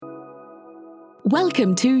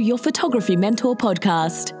Welcome to Your Photography Mentor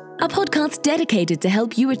podcast, a podcast dedicated to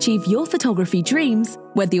help you achieve your photography dreams,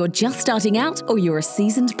 whether you're just starting out or you're a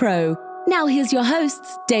seasoned pro. Now here's your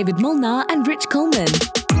hosts, David Molnar and Rich Coleman.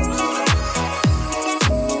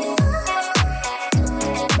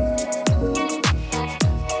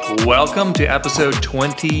 Welcome to episode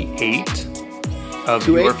 28 of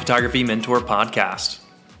Your Photography Mentor podcast.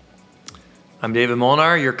 I'm David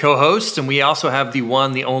Molnar, your co-host, and we also have the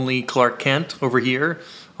one, the only Clark Kent over here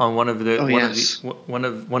on one of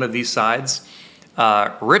these sides.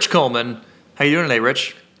 Rich Coleman, how you doing today,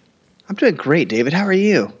 Rich? I'm doing great, David. How are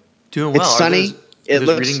you? Doing well. It's sunny. It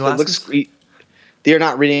looks. They're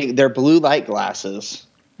not reading. They're blue light glasses,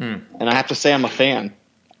 and I have to say I'm a fan.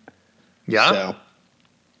 Yeah. So,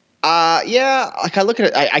 yeah. Like I look at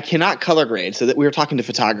it, I cannot color grade. So that we were talking to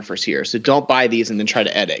photographers here. So don't buy these and then try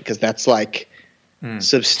to edit because that's like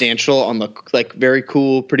substantial on the very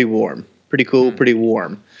cool, pretty warm, pretty cool, pretty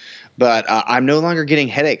warm. But I'm no longer getting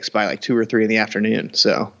headaches by like 2 or 3 in the afternoon.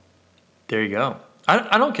 So there you go.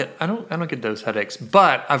 I don't get those headaches,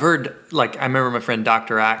 but I've heard, like, I remember my friend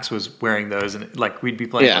Dr. Axe was wearing those, and like we'd be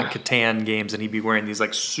playing like Catan games, and he'd be wearing these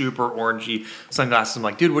like super orangey sunglasses. I'm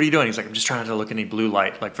like, dude, what are you doing? He's like, I'm just trying not to look any blue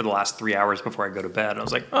light like for the last 3 hours before I go to bed. And I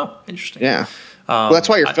was like, oh, interesting. Yeah. Well, that's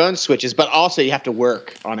why your phone switches, but also you have to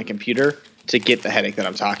work on a computer to get the headache that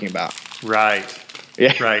I'm talking about. Right.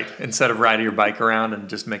 Yeah. Right. Instead of riding your bike around and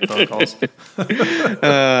just make phone calls.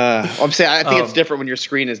 I'm saying I think it's different when your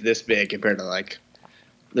screen is this big compared to like.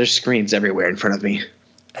 There's screens everywhere in front of me.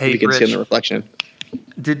 Hey, you can Rich, see in the reflection.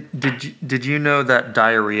 Did you know that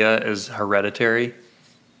diarrhea is hereditary?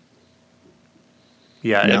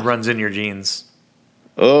 Yeah, no. It runs in your genes.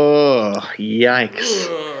 Oh, yikes!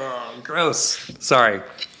 Ugh, gross. Sorry.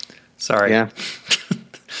 Yeah.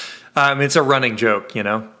 It's a running joke, you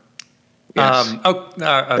know. Yes. Okay.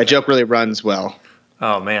 That joke really runs well.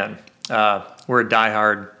 Oh man, we're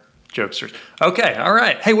diehard jokesters. Okay, all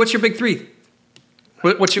right. Hey, what's your big three?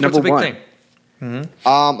 What's the big thing?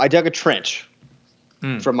 Mm-hmm. I dug a trench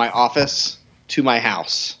from my office to my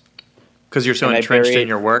house. Because you're so entrenched in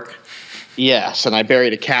your work? Yes, and I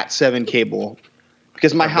buried a Cat 7 cable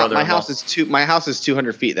because my house is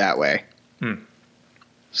 200 feet that way.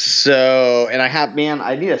 So, and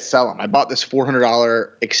I need to sell them. I bought this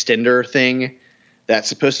 $400 extender thing that's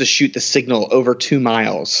supposed to shoot the signal over 2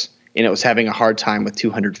 miles, and it was having a hard time with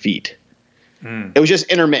 200 feet. It was just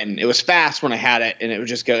intermittent. It was fast when I had it, and it would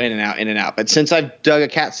just go in and out, in and out. But since I've dug a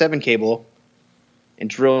Cat 7 cable and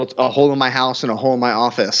drilled a hole in my house and a hole in my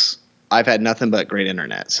office, I've had nothing but great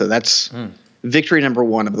internet. So that's victory number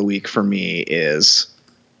 1 of the week for me is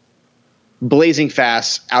blazing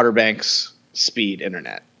fast Outer Banks speed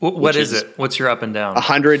internet. What is it? What's your up and down?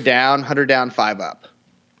 100 down, 5 up.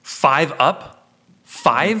 5 up?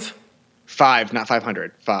 5? 5, not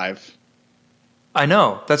 500. 5. I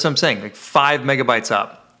know. That's what I'm saying. Like 5 megabytes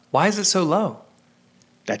up. Why is it so low?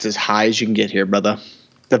 That's as high as you can get here, brother.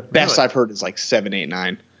 The best I've heard is like 7, 8,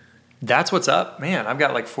 9. That's what's up? Man, I've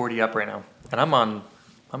got like 40 up right now. And I'm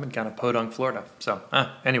in kind of Podunk, Florida. So,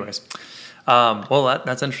 anyways. Well,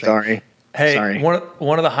 that's interesting. Sorry. Hey,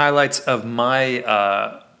 one of the highlights of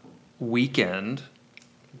my weekend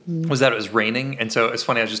was that it was raining, and so it's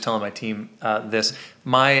funny. I was just telling my team this.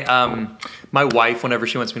 My wife, whenever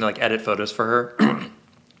she wants me to like edit photos for her,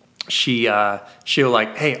 she'll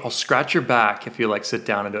like, hey, I'll scratch your back if you like sit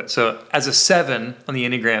down and do it. So as a 7 on the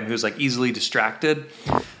Enneagram, who's like easily distracted,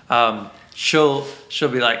 she'll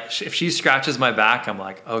be like, if she scratches my back, I'm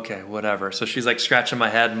like, okay, whatever. So she's like scratching my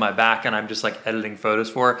head and my back, and I'm just like editing photos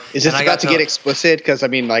for her. Is this about to get explicit? Because I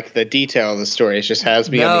mean, like the detail of the story just has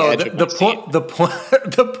me on the edge of my seat.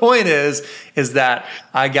 The point is that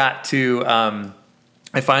I got to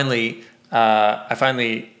I finally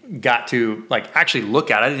got to like actually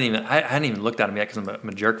look at it. I hadn't even looked at him yet because I'm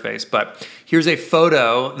a jerk face. But here's a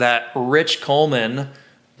photo that Rich Coleman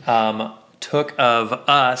took of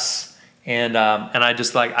us. And I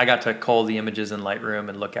just I got to cull the images in Lightroom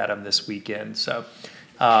and look at them this weekend. So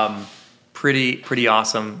pretty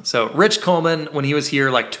awesome. So Rich Coleman, when he was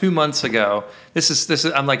here like 2 months ago, this is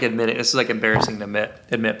I'm like admitting this is like embarrassing to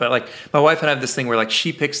admit, but like my wife and I have this thing where like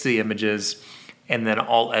she picks the images and then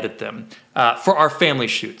I'll edit them for our family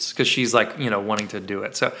shoots because she's like wanting to do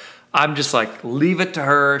it. So I'm just like leave it to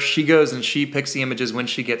her. She goes and she picks the images when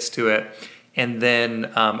she gets to it. And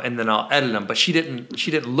then I'll edit them. But she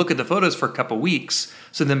didn't look at the photos for a couple weeks.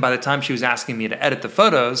 So then by the time she was asking me to edit the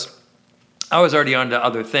photos, I was already on to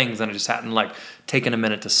other things and I just hadn't like taken a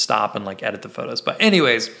minute to stop and like edit the photos. But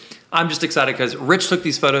anyways, I'm just excited because Rich took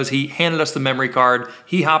these photos. He handed us the memory card.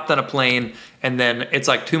 He hopped on a plane, and then it's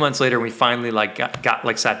like 2 months later, we finally like got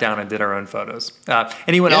like sat down and did our own photos.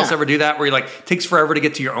 Anyone else ever do that where you like it takes forever to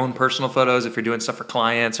get to your own personal photos if you're doing stuff for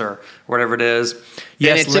clients or whatever it is?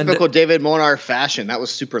 Yes, and in typical David Molnar fashion, that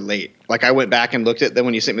was super late. Like I went back and looked at them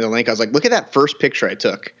when you sent me the link. I was like, look at that first picture I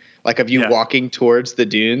took, like of you walking towards the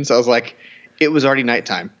dunes. I was like, it was already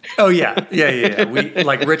nighttime. Oh yeah. We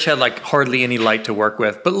like Rich had like hardly any light to work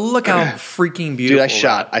with, but look how freaking beautiful.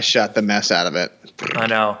 Dude, I shot the mess out of it. I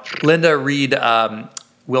know. Linda Reed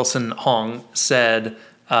Wilson Hong said,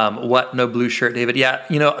 "What? No blue shirt, David?"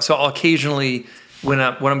 Yeah, So I'll occasionally when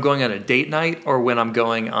I'm going on a date night or when I'm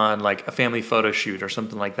going on like a family photo shoot or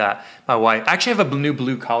something like that. My wife I actually have a new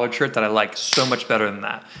blue collared shirt that I like so much better than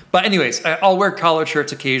that. But anyways, I'll wear collared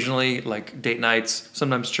shirts occasionally, like date nights,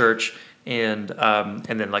 sometimes church. And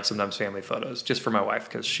then like sometimes family photos just for my wife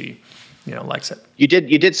because she, likes it. You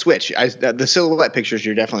did switch. The silhouette pictures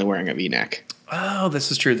you're definitely wearing a V-neck. Oh,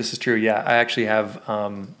 this is true. Yeah, I actually have. I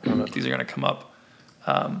don't know if these are going to come up.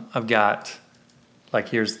 I've got like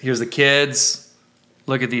here's the kids.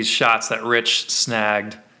 Look at these shots that Rich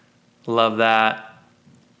snagged. Love that.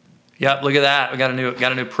 Yep, look at that. We got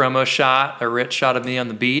a new promo shot. A Rich shot of me on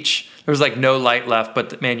the beach. There was like no light left,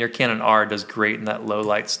 but man, your Canon R does great in that low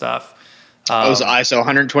light stuff. It was ISO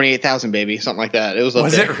 128,000, baby, something like that. It was.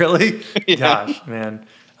 Was it really? Yeah. Gosh, man.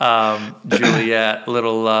 Juliet,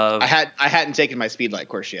 little love. I hadn't taken my speedlight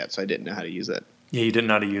course yet, so I didn't know how to use it. Yeah, you didn't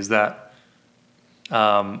know how to use that.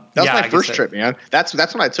 That was my first trip, man. That's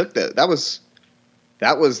when I took that. That was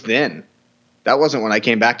then. That wasn't when I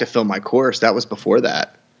came back to film my course. That was before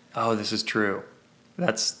that. Oh, this is true.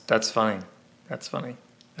 That's funny. That's funny.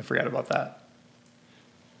 I forgot about that.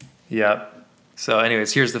 Yep. So,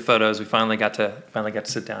 anyways, here's the photos. We finally got to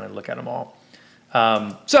sit down and look at them all.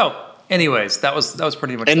 So, anyways, that was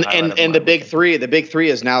pretty much. And the big three. The big three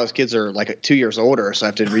is now his kids are like 2 years older, so I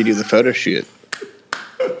have to redo the photo shoot.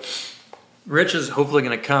 Rich is hopefully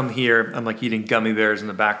going to come here. I'm like eating gummy bears in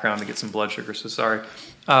the background to get some blood sugar. So sorry.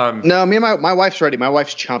 No, me and my wife's ready. My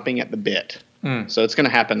wife's chomping at the bit. So it's going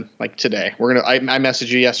to happen like today. I messaged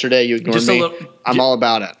you yesterday. You ignored me. I'm all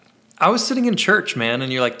about it. I was sitting in church, man,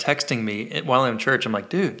 and you're like texting me while I'm in church. I'm like,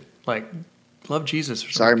 dude, like, love Jesus or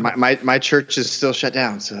something. Sorry, my church is still shut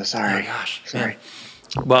down, so sorry. Oh, gosh. Sorry.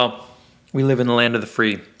 Man. Well, we live in the land of the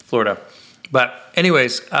free, Florida. But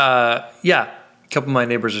anyways, a couple of my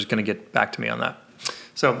neighbors are going to get back to me on that.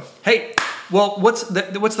 So, hey, well, what's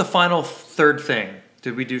the final third thing?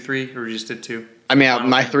 Did we do 3 or we just did 2? I mean,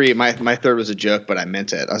 my third was a joke, but I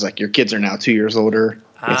meant it. I was like, your kids are now 2 years older.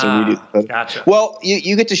 Gotcha. Well,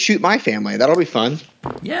 you get to shoot my family. That'll be fun.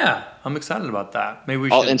 Yeah, I'm excited about that. Maybe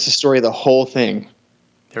we I'll should Insta story the whole thing.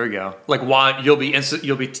 There we go. Like while you'll be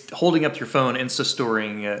holding up your phone, Insta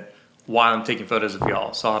storying it while I'm taking photos of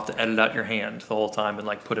y'all. So I'll have to edit out your hand the whole time and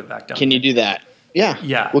like put it back down. Can you do that?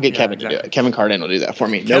 Yeah. We'll get Kevin to do it. Kevin Carden will do that for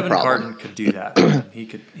me. No problem. Kevin Carden could do that.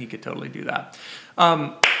 He could totally do that.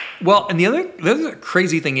 Well, and the other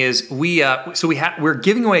crazy thing is we're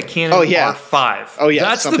giving away a Canon R5. Oh yeah,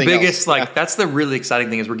 that's the biggest. That's the really exciting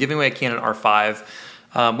thing is we're giving away a Canon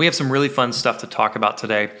R5. We have some really fun stuff to talk about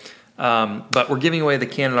today, but we're giving away the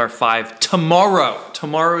Canon R5 tomorrow.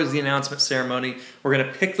 Tomorrow is the announcement ceremony. We're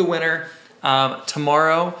gonna pick the winner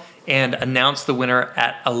tomorrow and announce the winner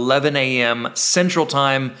at 11 a.m. Central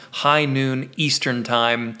Time, high noon Eastern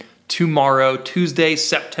Time tomorrow, Tuesday,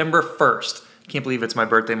 September 1st. Can't believe it's my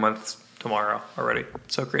birthday month tomorrow already.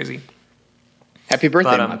 So crazy. Happy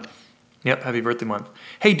birthday month. Yep, happy birthday month.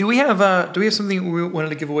 Hey, do we have something we wanted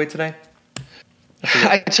to give away today?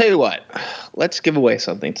 I tell you what, let's give away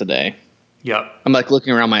something today. Yep. I'm like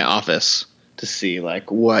looking around my office to see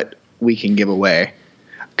like what we can give away.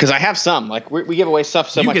 Because I have some. Like we give away stuff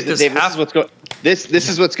so much. This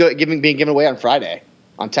is what's being given away on Friday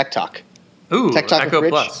on Tech Talk. Ooh, Tech Talk Echo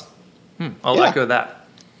with Rich. Plus. I'll echo that.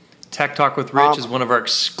 Tech Talk with Rich is one of our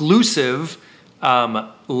exclusive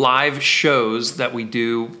live shows that we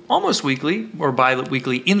do almost weekly or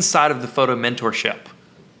bi-weekly inside of the Photo Mentorship.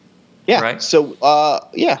 Yeah. Right. So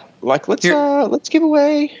let's give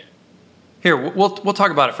away. Here, we'll talk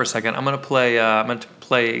about it for a second. I'm gonna play. I'm going to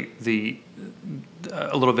play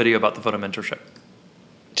a little video about the Photo Mentorship.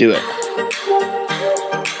 Do it.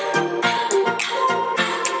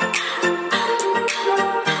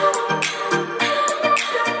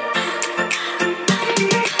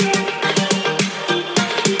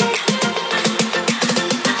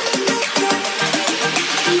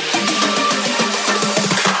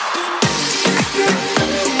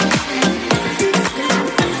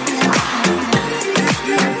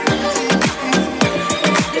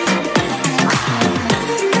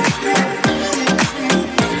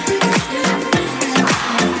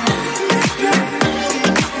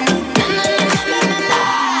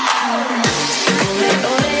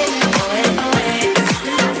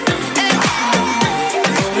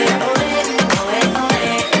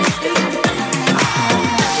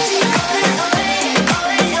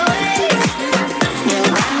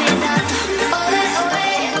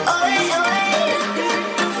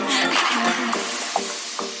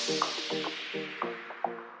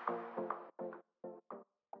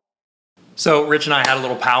 So Rich and I had a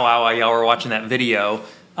little powwow while y'all were watching that video.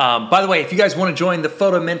 By the way, if you guys want to join the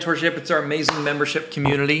Photo Mentorship, it's our amazing membership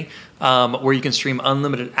community where you can stream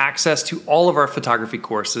unlimited access to all of our photography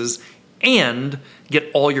courses and get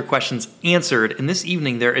all your questions answered. And this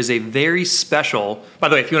evening there is a very special. By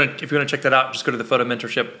the way, if you want to check that out, just go to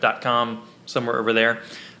thephotomentorship.com, somewhere over there,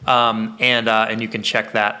 and you can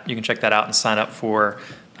check that. You can check that out and sign up for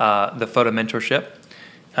the Photo Mentorship.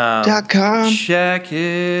 .com. Check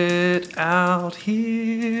it out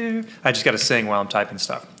here. I just got to sing while I'm typing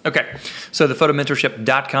stuff. Okay, so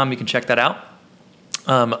thephotomentorship.com, you can check that out.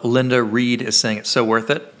 Linda Reed is saying it's so worth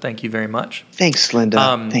it. Thank you very much. Thanks,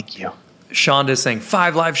 Linda. Thank you. Shonda is saying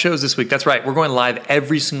 5 live shows this week. That's right. We're going live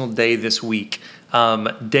every single day this week.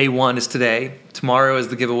 Day 1 is today. Tomorrow is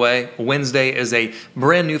the giveaway. Wednesday is a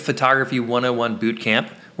brand new Photography 101 boot camp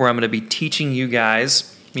where I'm going to be teaching you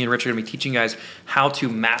guys. Me and Rich are going to be teaching you guys how to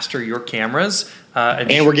master your cameras.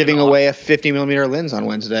 And we're giving away a 50 millimeter lens on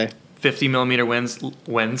Wednesday. 50 millimeter wins on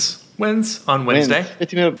Wednesday.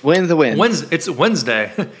 50 millimeter wins. It's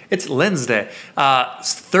Wednesday. It's Lens Day.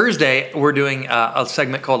 Thursday, we're doing a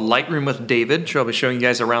segment called Lightroom with David. Sure, I'll be showing you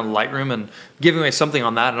guys around Lightroom and giving away something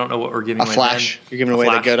on that. I don't know what we're giving away. A flash. You're giving away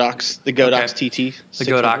the Godox. The Godox TT. The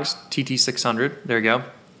Godox TT600. There you go.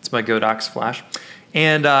 It's my Godox flash.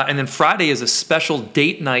 And then Friday is a special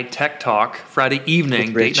date night tech talk. Friday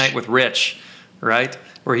evening, date night with Rich, right?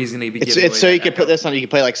 Where he's going to be giving away. It's so you can put this on. You can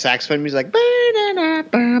play like saxophone music, like. Do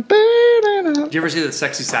you ever see the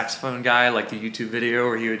sexy saxophone guy, like the YouTube video,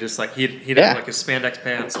 where he would just like he'd have like his spandex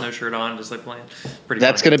pants, no shirt on, just like playing? Pretty.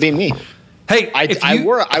 That's going to be me. Hey, I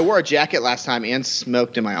wore a jacket last time and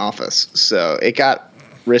smoked in my office, so it got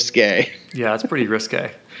risque. Yeah, it's pretty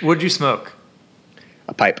risque. What did you smoke?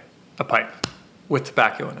 A pipe. A pipe. With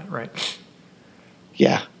tobacco in it, right?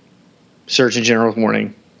 Yeah. Surgeon General's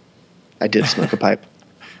warning. I did smoke a pipe.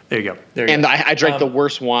 There you go. And I drank the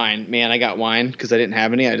worst wine. Man, I got wine because I didn't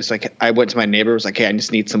have any. I went to my neighbor. Was like, hey, I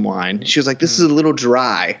just need some wine. She was like, this is a little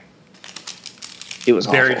dry. It was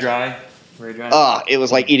very awful. dry. Very dry. It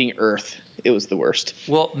was like eating earth. It was the worst.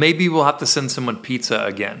 Well, maybe we'll have to send someone pizza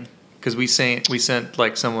again because we sent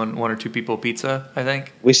like someone 1 or 2 people pizza. I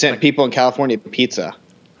think we sent people in California pizza.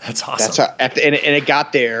 That's awesome. And it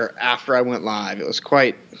got there after I went live. It was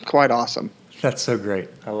quite awesome. That's so great.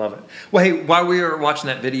 I love it. Well, hey, while we were watching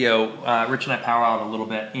that video, Rich and I power out a little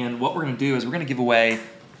bit, and what we're going to do is we're going to give away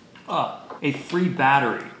a free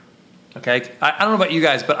battery. Okay, I don't know about you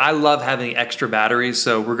guys, but I love having extra batteries.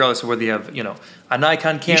 So regardless of whether you have, a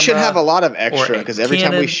Nikon camera, you should have a lot of extra because every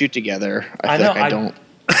time we shoot together, I feel like I don't.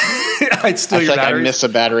 I'd steal your batteries. I miss a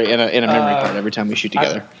battery in a memory card every time we shoot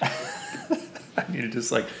together. I need to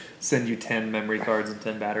just like send you 10 memory cards and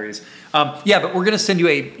 10 batteries. But we're going to send you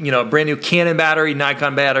a brand new Canon battery,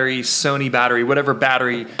 Nikon battery, Sony battery, whatever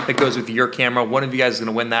battery that goes with your camera. One of you guys is going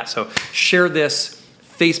to win that. So share this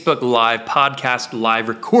Facebook Live, podcast live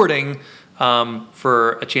recording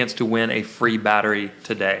for a chance to win a free battery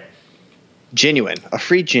today. A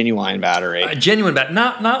free genuine battery. A genuine battery,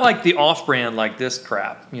 not like the off-brand like this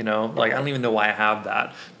crap. Like I don't even know why I have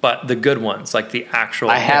that, but the good ones, like the actual.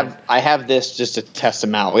 I have this just to test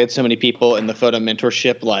them out. We had so many people in the Photo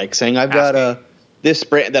Mentorship like saying I've got this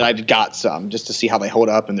brand that I got some just to see how they hold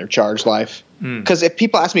up in their charge life. Because if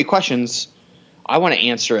people ask me questions, I want to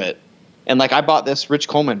answer it. And like I bought this, Rich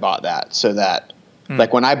Coleman bought that, so that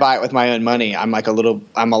like when I buy it with my own money, I'm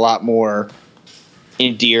a lot more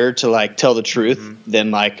endeared to like tell the truth than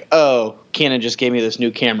like, oh, Canon just gave me this new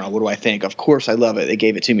camera. What do I think? Of course I love it. They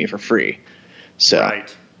gave it to me for free. So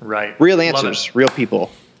right. Real answers, real people.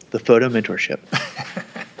 The Photo Mentorship.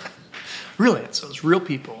 Real answers, real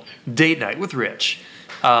people. Date night with Rich.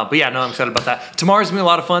 But yeah, no, I'm excited about that. Tomorrow's going to be a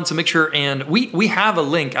lot of fun, so make sure, and we have a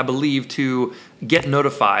link, I believe, to get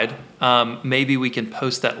notified. Maybe we can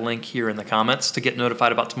post that link here in the comments to get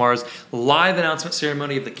notified about tomorrow's live announcement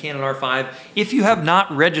ceremony of the Canon R5. If you have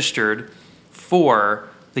not registered for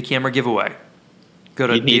the camera giveoway, go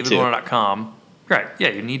to davidmilner.com. Right, yeah,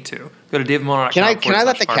 you need to. Go to davidmilner.com. Can I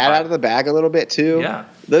let the cat out of the bag a little bit too? Yeah.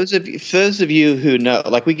 Those of you who know,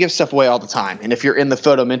 like we give stuff away all the time, and if you're in the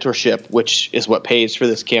Photo Mentorship, which is what pays for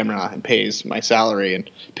this camera and pays my salary and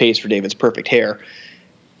pays for David's perfect hair,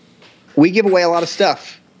 we give away a lot of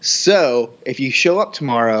stuff. So if you show up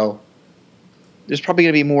tomorrow, there's probably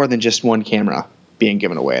going to be more than just one camera being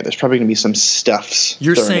given away. There's probably going to be some stuffs.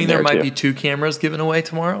 You're saying there might be 2 cameras given away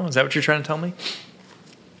tomorrow? Is that what you're trying to tell me?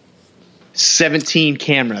 17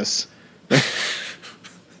 cameras.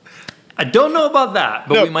 I don't know about that,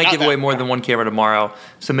 but we might give away more than one camera tomorrow.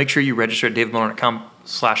 So make sure you register at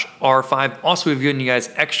davidmilner.com/R5. Also, we've given you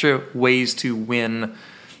guys extra ways to win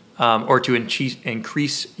or to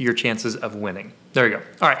increase your chances of winning. There you go.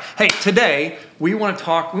 All right. Hey, today we want to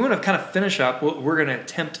kind of finish up. We're going to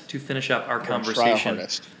attempt to finish up our conversation.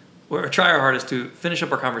 We're try our hardest to finish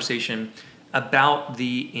up our conversation about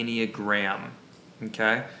the Enneagram.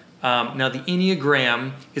 Okay. Now, the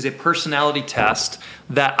Enneagram is a personality test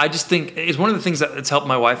that I just think is one of the things that's helped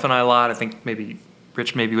my wife and I a lot. I think maybe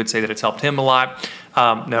Rich would say that it's helped him a lot.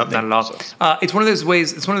 No, not at all. It's one of those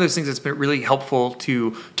ways. It's one of those things that's been really helpful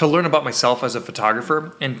to learn about myself as a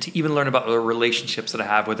photographer, and to even learn about the relationships that I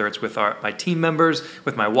have, whether it's with my team members,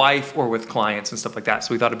 with my wife, or with clients and stuff like that.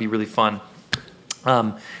 So we thought it'd be really fun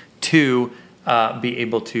to be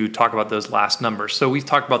able to talk about those last numbers. So we've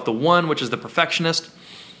talked about the 1, which is the perfectionist.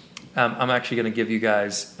 I'm actually going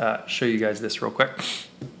to show you guys this real quick.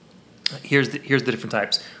 Here's the different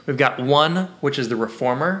types. We've got 1, which is the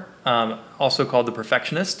reformer, also called the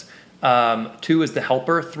perfectionist. 2 is the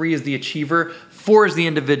helper. 3 is the achiever. 4 is the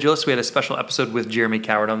individualist. We had a special episode with Jeremy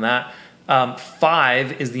Coward on that.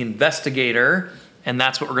 5 is the investigator, and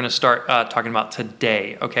that's what we're going to start talking about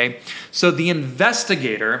today. Okay, so the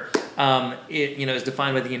investigator, is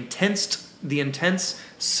defined by the intense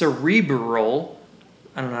cerebral.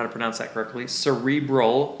 I don't know how to pronounce that correctly.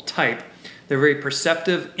 Cerebral type. They're very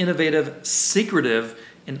perceptive, innovative, secretive,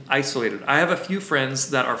 and isolated. I have a few friends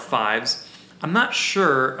that are 5s. I'm not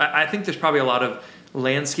sure. I think there's probably a lot of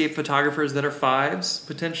landscape photographers that are 5s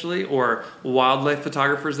potentially, or wildlife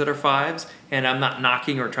photographers that are 5s. And I'm not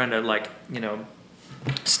knocking or trying to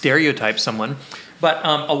stereotype someone. But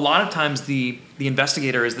a lot of times the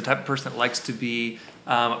investigator is the type of person that likes to be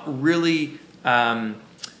really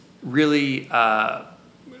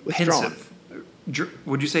pensive.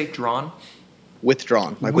 Would you say drawn?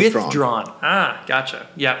 Withdrawn. Withdrawn. Gotcha.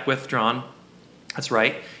 Yeah, withdrawn. That's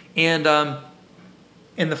right. And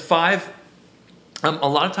the 5, a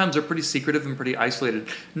lot of times they're pretty secretive and pretty isolated.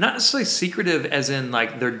 Not necessarily secretive as in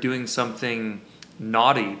like they're doing something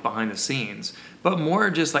naughty behind the scenes, but more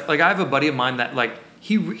just like I have a buddy of mine that like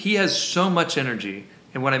he has so much energy.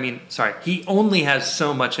 And what I mean, he only has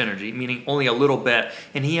so much energy, meaning only a little bit,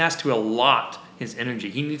 and he has to allot his energy.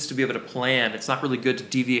 He needs to be able to plan. It's not really good to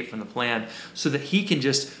deviate from the plan, so that he can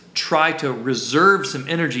just try to reserve some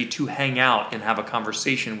energy to hang out and have a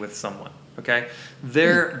conversation with someone. Okay,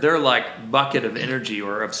 their like bucket of energy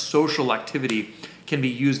or of social activity can be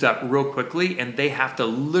used up real quickly, and they have to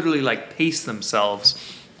literally like pace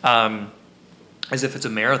themselves as if it's a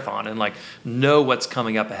marathon and like know what's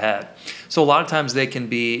coming up ahead. So a lot of times they can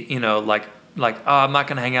be like I'm not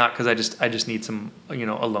going to hang out because I just need some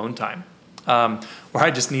alone time. Or I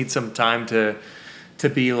just need some time to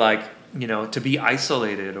be like, to be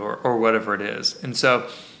isolated or whatever it is. And so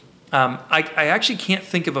I actually can't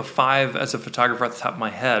think of a 5 as a photographer off the top of my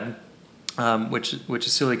head, which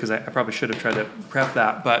is silly because I probably should have tried to prep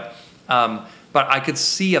that. But I could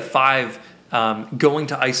see a 5 going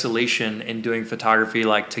to isolation and doing photography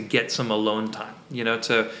like to get some alone time.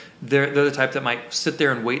 They're the type that might sit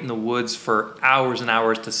there and wait in the woods for hours and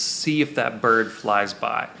hours to see if that bird flies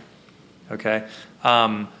by. Okay,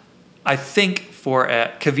 I think for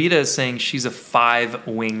Kavita is saying she's a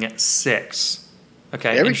 5-wing 6.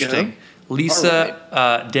 Okay, there interesting.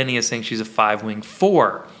 Lisa Denny is saying she's a 5-wing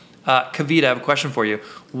 4. Kavita, I have a question for you.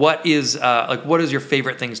 What is your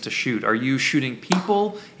favorite things to shoot? Are you shooting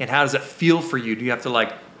people, and how does it feel for you? Do you have to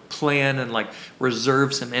like plan and like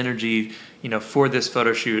reserve some energy, for this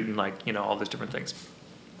photo shoot and like all those different things?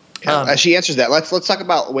 As she answers that, let's talk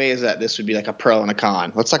about ways that this would be like a pro and a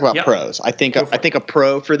con. Let's talk about pros. I think a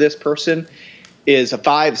pro for this person is a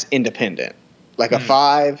 5's independent. Like a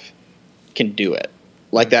 5 can do it.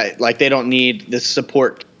 Like that. Like they don't need this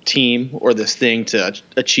support team or this thing to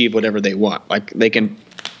achieve whatever they want. Like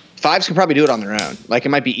 5s can probably do it on their own. Like it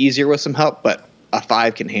might be easier with some help, but a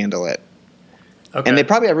 5 can handle it. Okay. And they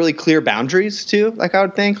probably have really clear boundaries too. Like I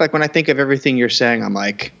would think. Like when I think of everything you're saying, I'm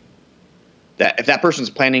like, that if that person's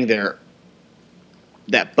planning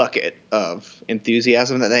that bucket of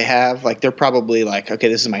enthusiasm that they have, like they're probably like, okay,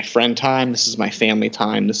 this is my friend time, this is my family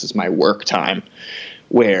time, this is my work time,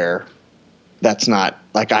 where that's not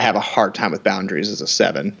like I have a hard time with boundaries as a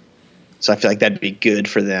 7. So I feel like that'd be good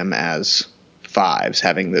for them as 5s,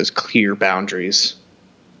 having those clear boundaries.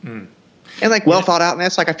 And like well thought out. And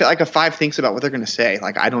that's like, I feel like a 5 thinks about what they're going to say.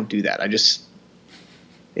 Like I don't do that.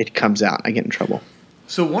 It comes out. I get in trouble.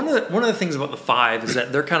 So one of the things about the 5 is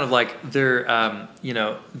that they're kind of like the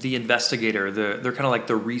investigator. They're kind of like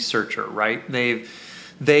the researcher, right?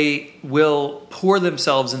 They will pour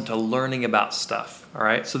themselves into learning about stuff. All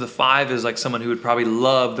right. So the 5 is like someone who would probably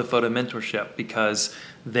love the photo mentorship because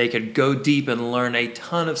they could go deep and learn a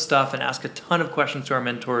ton of stuff and ask a ton of questions to our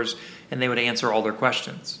mentors, and they would answer all their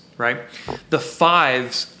questions. right? The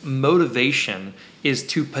 5's motivation is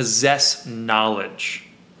to possess knowledge,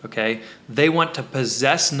 okay? They want to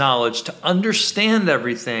possess knowledge, to understand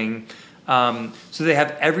everything, so they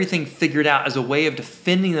have everything figured out as a way of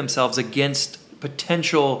defending themselves against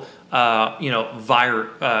potential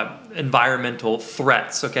environmental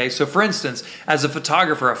threats, okay? So for instance, as a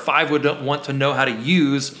photographer, a 5 would want to know how to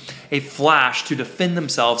use a flash to defend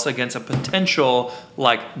themselves against a potential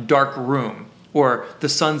like dark room or the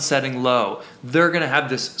sun setting low. They're going to have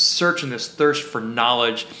this search and this thirst for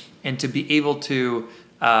knowledge and to be able to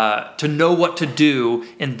know what to do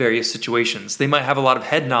in various situations. They might have a lot of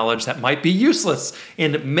head knowledge that might be useless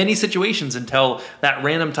in many situations until that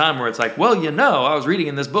random time where it's like, well, I was reading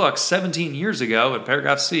in this book 17 years ago in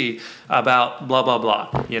paragraph C about blah, blah,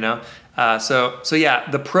 blah, So yeah,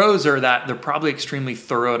 the pros are that they're probably extremely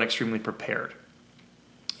thorough and extremely prepared.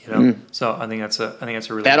 So I think that's a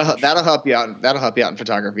really that'll help you out. That'll help you out in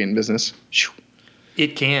photography and business.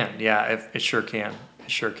 It can, yeah, it sure can.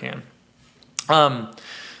 It sure can.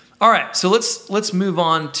 All right, so let's move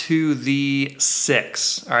on to the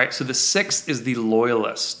 6. All right, so the 6 is the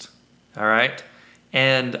loyalist. All right,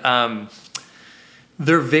 and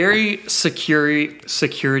they're very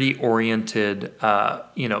security oriented,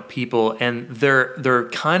 people, and they're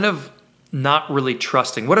kind of not really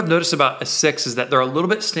trusting. What I've noticed about a 6 is that they're a little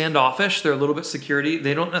bit standoffish. They're a little bit security.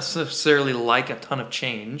 They don't necessarily like a ton of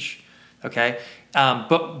change. Okay,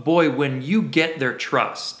 but boy, when you get their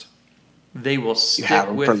trust, they will stick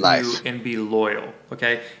with you and be loyal.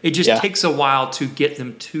 Okay, it just takes a while to get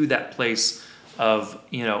them to that place of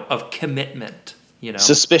commitment.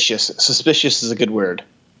 Suspicious is a good word.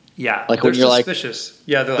 Yeah, like when you're suspicious. Like,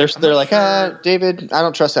 yeah, they're like, David, I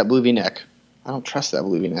don't trust that blue V-neck. I don't trust that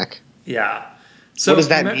blue V-neck. Yeah. So what does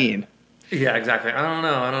that mean? Yeah, exactly. I don't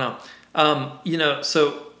know.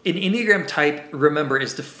 So an Enneagram type, remember,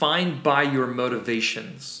 is defined by your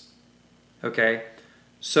motivations. Okay,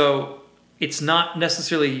 so it's not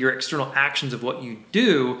necessarily your external actions of what you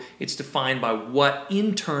do. It's defined by what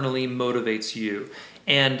internally motivates you.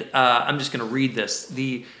 And I'm just going to read this.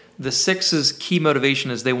 The 6's key motivation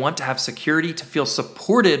is they want to have security, to feel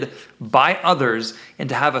supported by others, and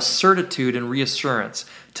to have a certitude and reassurance,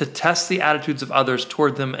 to test the attitudes of others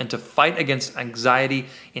toward them, and to fight against anxiety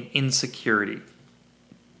and insecurity.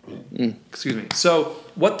 Excuse me. So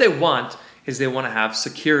what they want is they want to have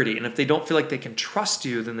security. And if they don't feel like they can trust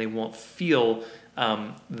you, then they won't feel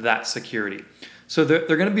that security. So they're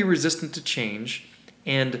going to be resistant to change.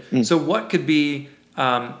 And so what could be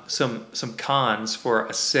some cons for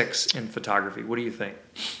a 6 in photography? What do you think?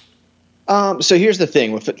 So here's the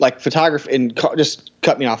thing with photography, and just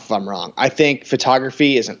cut me off if I'm wrong. I think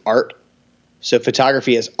photography is an art. So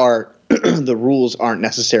photography is art. The rules aren't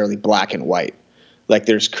necessarily black and white. Like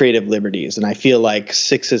there's creative liberties. And I feel like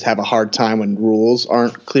 6s have a hard time when rules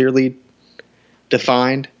aren't clearly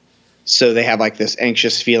defined. So they have like this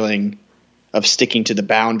anxious feeling of sticking to the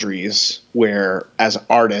boundaries where as an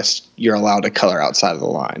artist, you're allowed to color outside of the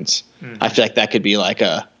lines. I feel like that could be like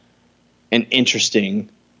an interesting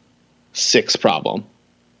 6 problem.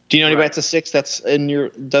 Do you know anybody that's a 6 that's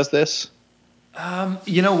does this?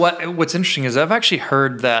 You know what? What's interesting is I've actually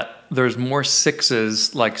heard that there's more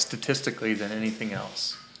 6s, like statistically, than anything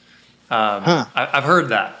else. I've heard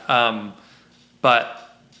that,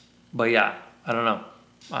 but yeah, I don't know.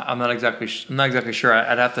 I'm not exactly sure.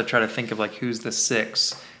 I'd have to try to think of like who's the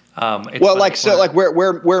 6.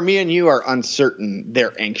 Where me and you are uncertain,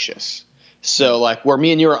 they're anxious. So like where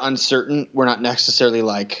me and you are uncertain, we're not necessarily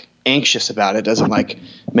like anxious about it. Doesn't like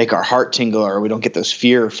make our heart tingle, or we don't get those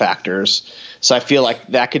fear factors. So I feel like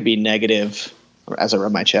that could be negative. As I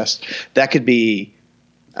rub my chest, that could be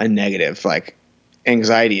a negative. Like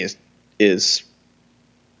anxiety is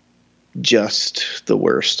just the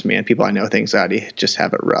worst, man. People I know with anxiety just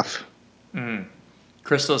have it rough.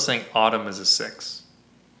 Crystal is saying Autumn is a 6.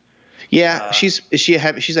 Yeah, she's a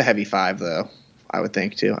heavy 5 though. I would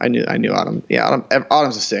think too. I knew Autumn. Yeah,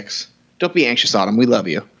 Autumn's a 6. Don't be anxious, Autumn. We love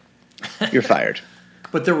you. You're fired.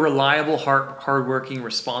 But they're reliable, hardworking,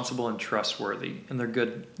 responsible, and trustworthy, and they're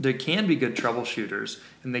good. They can be good troubleshooters,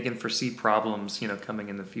 and they can foresee problems, coming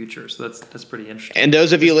in the future. So that's pretty interesting. And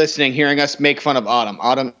those of you listening, hearing us make fun of Autumn,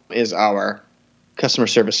 Autumn is our customer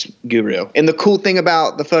service guru. And the cool thing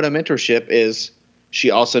about the photo mentorship is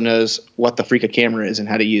she also knows what the freak of camera is and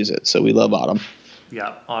how to use it. So we love Autumn.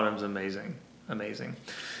 Yeah, Autumn's amazing.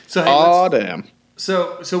 So hey, Autumn.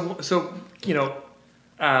 So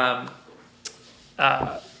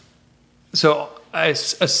a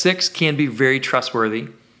 6 can be very trustworthy,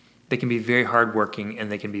 they can be very hardworking,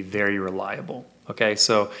 and they can be very reliable. Okay,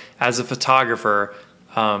 so as a photographer,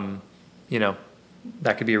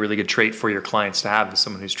 that could be a really good trait for your clients to have, is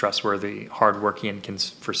someone who's trustworthy, hardworking, and can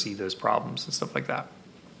foresee those problems and stuff like that.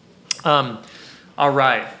 All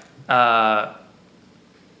right.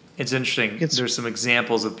 It's interesting. There's some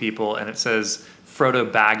examples of people, and it says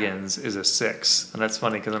Frodo Baggins is a 6, and that's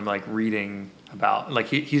funny because I'm like reading about like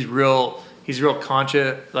he's real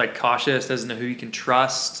conscious, like cautious, doesn't know who he can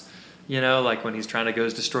trust. You know, like when he's trying to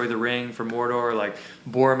goes destroy the ring for Mordor, like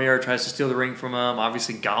Boromir tries to steal the ring from him.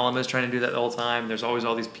 Obviously, Gollum is trying to do that the whole time. There's always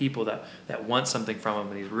all these people that want something from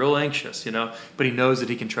him, and he's real anxious, you know. But he knows that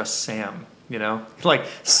he can trust Sam, you know. Like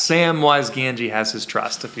Samwise Gamgee has his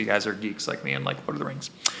trust. If you guys are geeks like me and like Lord of the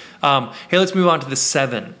Rings. Hey, let's move on to the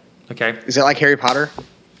 7. Okay. Is that like Harry Potter?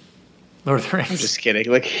 Lord of the Rings. I'm just kidding.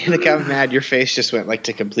 Look how mad your face just went, like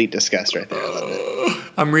to complete disgust right there. I love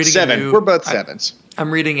it. I'm reading 7. We're both 7s.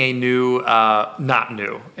 I'm reading a new, not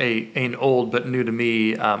new, an old but new to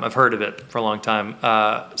me. I've heard of it for a long time.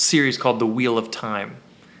 Series called The Wheel of Time.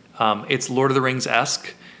 It's Lord of the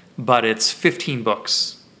Rings-esque, but it's 15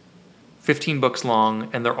 books. 15 books long,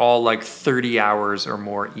 and they're all like 30 hours or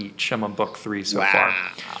more each. I'm on book 3 so far.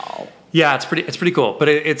 Wow. Yeah, it's pretty cool. But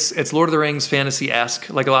it's Lord of the Rings fantasy-esque.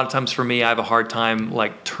 Like a lot of times for me, I have a hard time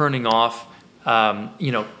like turning off,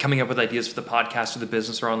 coming up with ideas for the podcast or the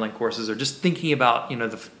business or online courses, or just thinking about,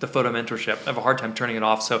 the photo mentorship. I have a hard time turning it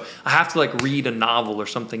off. So I have to like read a novel or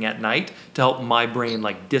something at night to help my brain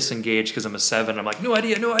like disengage, because I'm a 7. I'm like, no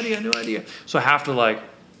idea. So I have to like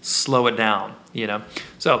slow it down,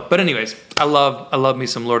 So, but anyways, I love me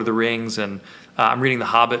some Lord of the Rings, and I'm reading The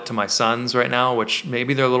Hobbit to my sons right now, which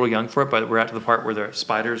maybe they're a little young for it, but we're at the part where the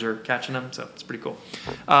spiders are catching them, so it's pretty cool.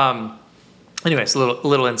 Anyways, a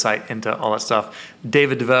little insight into all that stuff.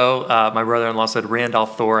 David DeVoe, my brother-in-law, said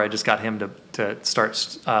Randolph Thor. I just got him to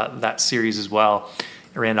start that series as well.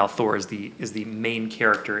 Randolph Thor is the main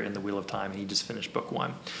character in The Wheel of Time, and he just finished book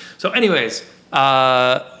 1. So anyways,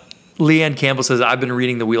 Leanne Campbell says, I've been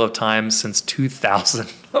reading The Wheel of Time since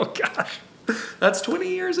 2000. Oh, gosh. That's 20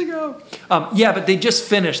 years ago. Yeah, but they just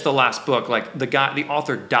finished the last book. Like the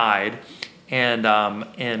author died,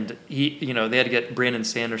 and he, they had to get Brandon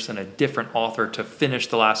Sanderson, a different author, to finish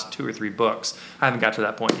the last 2 or 3 books. I haven't got to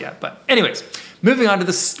that point yet. But anyways, moving on to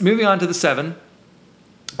the 7.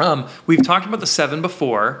 We've talked about the 7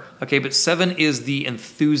 before, okay, but 7 is the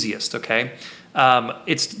enthusiast, okay?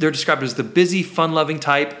 They're described as the busy, fun-loving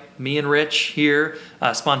type. Me and Rich here,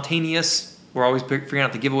 spontaneous. We're always figuring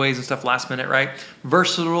out the giveaways and stuff last minute, right?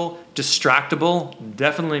 Versatile, distractible,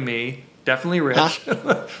 definitely me, definitely Rich. Huh?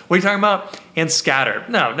 What are you talking about? And scattered.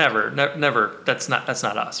 No, never. That's not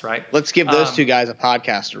us, right? Let's give those 2 guys a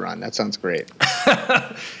podcast to run. That sounds great.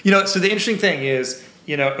 So the interesting thing is,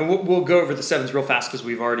 and we'll go over the 7s real fast because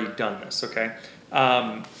we've already done this, okay?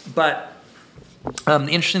 But the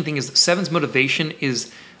interesting thing is that 7's motivation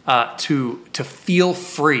is to feel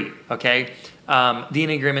free, okay? The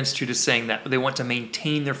Enneagram Institute is saying that they want to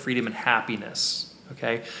maintain their freedom and happiness,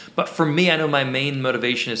 okay? But for me, I know my main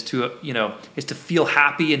motivation is to feel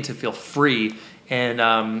happy and to feel free.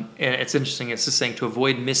 And it's interesting. It's just saying to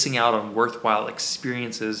avoid missing out on worthwhile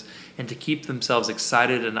experiences and to keep themselves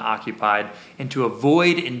excited and occupied and to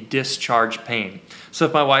avoid and discharge pain. So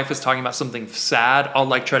if my wife is talking about something sad, I'll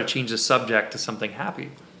try to change the subject to something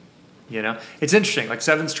happy. It's interesting. Like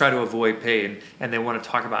 7s try to avoid pain, and they want to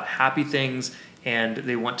talk about happy things, and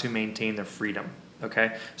they want to maintain their freedom.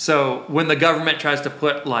 Okay, so when the government tries to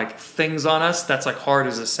put things on us, that's hard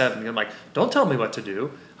as a 7. I'm like, don't tell me what to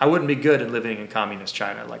do. I wouldn't be good in living in communist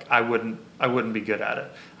China. I wouldn't be good at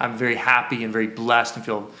it. I'm very happy and very blessed and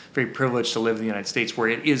feel very privileged to live in the United States, where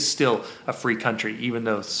it is still a free country, even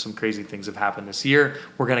though some crazy things have happened this year.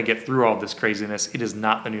 We're going to get through all this craziness. It is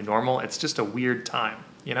not the new normal. It's just a weird time.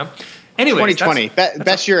 Anyways, 2020,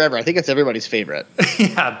 best year ever. I think it's everybody's favorite.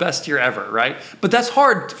 Yeah, best year ever, right? But that's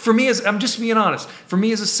hard for me. I'm just being honest. For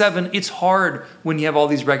me as a 7, it's hard when you have all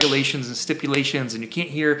these regulations and stipulations, and you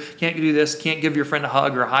can't do this, can't give your friend a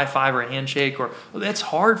hug or a high five or a handshake, that's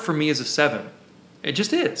hard for me as a 7. It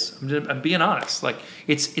just is. I'm being honest.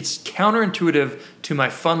 It's counterintuitive to my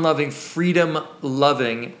fun-loving,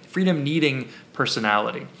 freedom-needing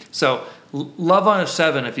personality. So love on a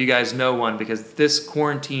 7 if you guys know one, because this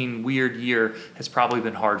quarantine weird year has probably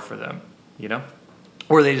been hard for them,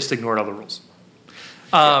 or they just ignored all the rules.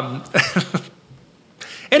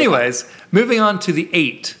 Anyways, moving on to the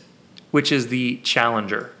 8, which is the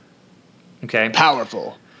challenger. Okay.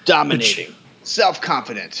 Powerful, dominating,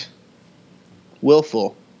 self-confident,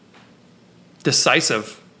 willful,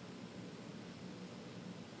 decisive,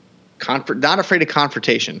 not afraid of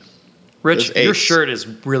confrontation. Rich, your shirt is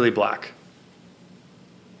really black.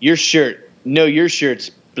 Your shirt's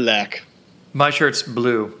black. My shirt's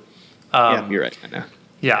blue. Yeah, you're right. I know.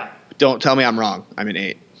 Yeah. Don't tell me I'm wrong. I'm an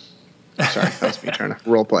 8. Sorry, that was me trying to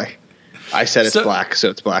role play. I said it's black, so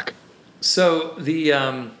it's black. So the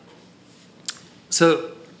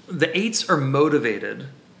 8s are motivated,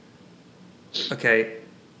 okay,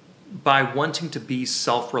 by wanting to be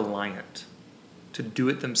self-reliant, to do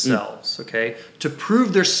it themselves, okay, to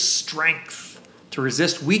prove their strength, to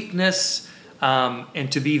resist weakness,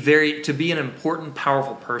 and to be an important,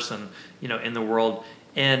 powerful person, in the world.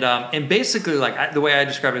 And basically, like the way I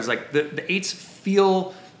describe it is like the 8s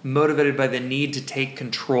feel motivated by the need to take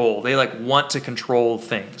control. They like want to control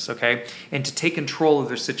things, okay, and to take control of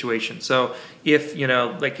their situation. So if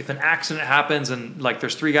if an accident happens and like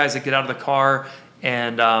there's 3 guys that get out of the car,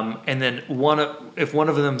 and then if one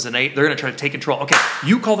of them's an 8, they're going to try to take control. Okay,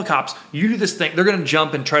 you call the cops. You do this thing. They're going to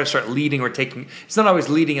jump and try to start leading or taking. It's not always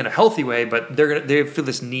leading in a healthy way, but they feel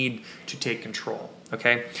this need to take control.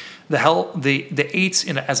 Okay, the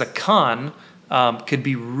 8s as a con could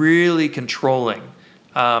be really controlling.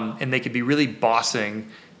 And they could be really bossy,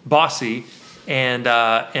 and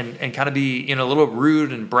kind of be a little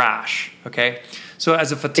rude and brash. Okay, so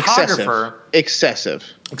as a photographer,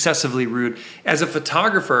 excessively rude. As a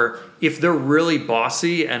photographer, if they're really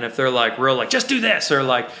bossy and if they're like real like just do this, or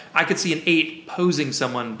like I could see an 8 posing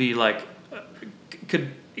someone be like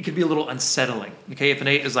it could be a little unsettling. Okay, if an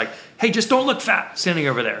 8 is like, hey, just don't look fat standing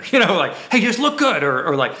over there, like, hey, just look good,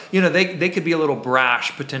 or like, they could be a little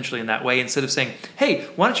brash potentially in that way, instead of saying, hey,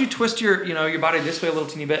 why don't you twist your body this way a little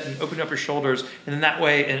teeny bit and open up your shoulders, and then that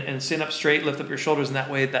way, and stand up straight, lift up your shoulders in that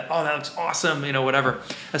way, that looks awesome, whatever.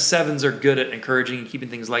 7s are good at encouraging and keeping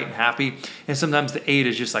things light and happy, and sometimes the 8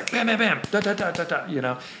 is just like, bam, bam, bam, da, da, da, da,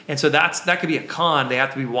 da, and so that could be a con. They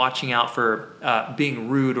have to be watching out for being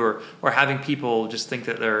rude or having people just think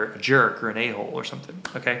that they're a jerk or an a-hole or something.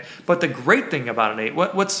 Okay, but the great thing about an 8,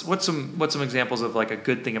 what's some examples of like a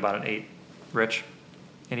good thing about an 8, Rich?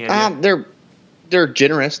 Any idea? They're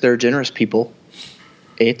generous. They're generous people.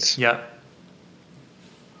 8s. Yeah.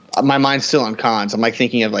 My mind's still on cons. I'm like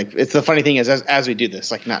thinking of like, it's the funny thing is as we do this,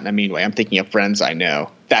 like not in a mean way, I'm thinking of friends I know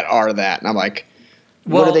that are that, and I'm like,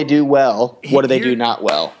 what do they do well? What do they do not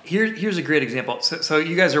well? Here's a great example. So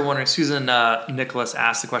you guys are wondering, Susan Nicholas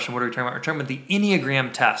asked the question, what are we talking about? We're talking about the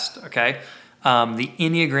Enneagram test, okay? The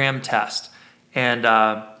Enneagram test. And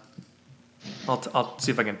I'll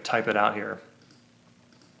see if I can type it out here.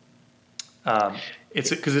 It's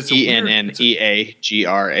because it's ENNEAGRAM.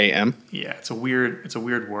 Yeah, it's a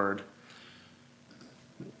weird word.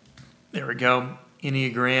 There we go.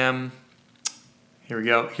 Enneagram. Here we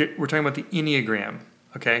go. We're talking about the Enneagram.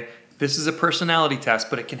 Okay, this is a personality test,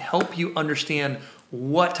 but it can help you understand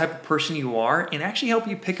what type of person you are and actually help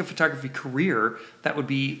you pick a photography career that would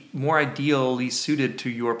be more ideally suited to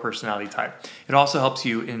your personality type. It also helps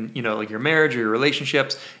you in, like your marriage or your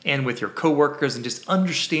relationships and with your coworkers, and just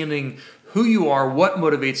understanding who you are, what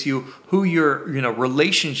motivates you, who your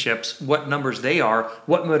relationships, what numbers they are,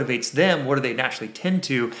 what motivates them, what do they naturally tend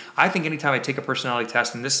to. I think anytime I take a personality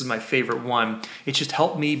test, and this is my favorite one, it's just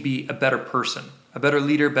helped me be a better person, a better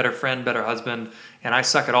leader, better friend, better husband, and I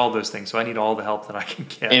suck at all those things, so I need all the help that I can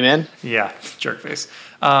get. Amen. Yeah, jerk face.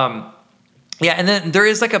 Yeah, and then there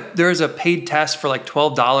is a paid test for like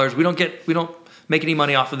 $12. We don't make any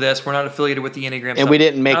money off of this. We're not affiliated with the Enneagram. And we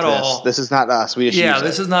didn't make this. All. This is not us. We just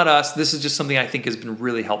this is not us. This is just something I think has been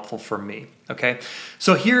really helpful for me. Okay,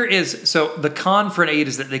 so the con for an 8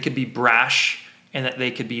 is that they could be brash and that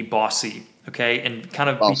they could be bossy. Okay, and kind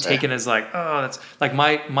of be taken as like, oh, that's like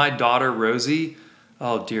my daughter Rosie.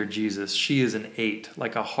 Oh dear Jesus, she is an 8,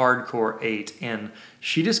 like a hardcore 8, and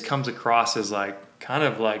she just comes across as like kind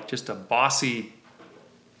of like just a bossy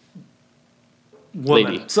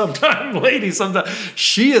woman. Lady. Sometimes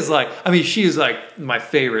she is like my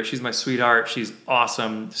favorite. She's my sweetheart. She's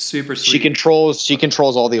awesome, super sweet. She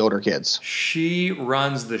controls all the older kids. She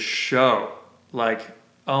runs the show. Like,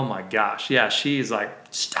 oh my gosh, yeah. She's like,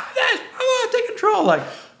 stop this! I want to take control. Like,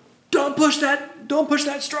 don't push that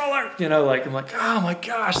stroller. Like I'm like, oh my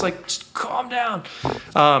gosh, like just calm down.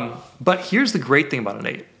 But here's the great thing about an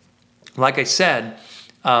 8. Like I said,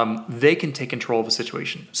 they can take control of a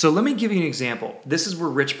situation. So let me give you an example. This is where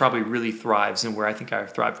Rich probably really thrives and where I think I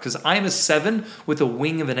thrive, because I'm a 7 with a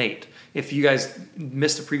wing of an 8. If you guys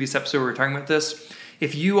missed a previous episode where we were talking about this,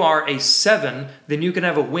 if you are a 7, then you can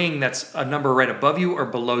have a wing that's a number right above you or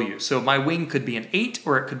below you. So my wing could be an 8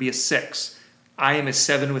 or it could be a 6. I am a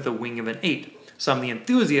 7 with a wing of an 8. So I'm the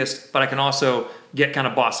enthusiast, but I can also get kind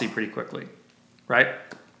of bossy pretty quickly, right?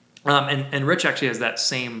 And Rich actually has that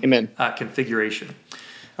same configuration.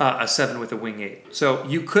 a 7 with a wing 8. So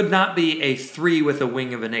you could not be a 3 with a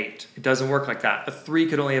wing of an 8. It doesn't work like that. A 3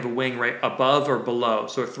 could only have a wing right above or below.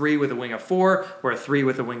 So a 3 with a wing of 4 or a 3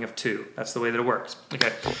 with a wing of 2. That's the way that it works.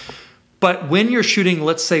 Okay. But when you're shooting,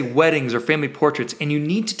 let's say, weddings or family portraits, and you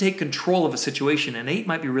need to take control of a situation, an 8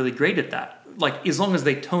 might be really great at that. Like, as long as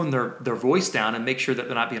they tone their voice down and make sure that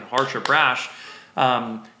they're not being harsh or brash.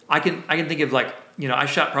 I can think of, like, I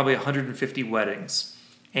shot probably 150 weddings.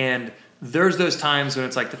 And there's those times when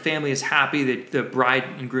it's like the family is happy, the bride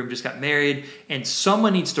and groom just got married, and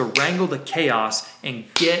someone needs to wrangle the chaos and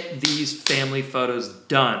get these family photos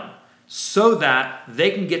done so that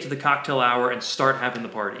they can get to the cocktail hour and start having the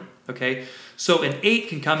party, okay? So an 8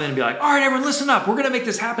 can come in and be like, all right, everyone, listen up. We're going to make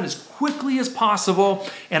this happen as quickly as possible,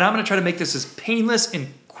 and I'm going to try to make this as painless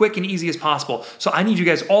and quick and easy as possible. So I need you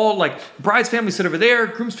guys all, like, bride's family sit over there,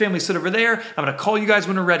 groom's family sit over there. I'm going to call you guys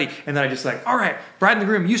when we're ready. And then I just like, all right, bride and the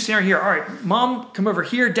groom, you stand here. All right, mom, come over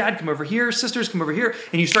here. Dad, come over here. Sisters, come over here.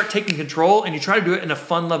 And you start taking control, and you try to do it in a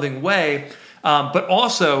fun, loving way. But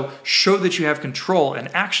also show that you have control,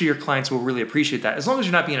 and actually your clients will really appreciate that, as long as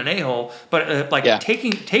you're not being an a-hole. But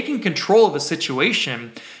taking control of a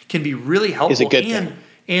situation can be really helpful. Is a good thing.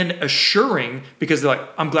 And assuring, because they're like,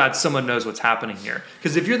 I'm glad someone knows what's happening here.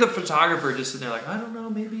 Because if you're the photographer just sitting there like, I don't know,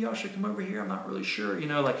 maybe y'all should come over here, I'm not really sure,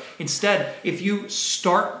 instead, if you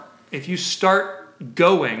start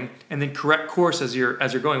going and then correct course as you're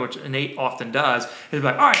going, which an 8 often does, it's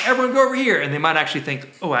like, all right, everyone go over here, and they might actually think,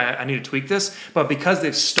 oh, I need to tweak this. But because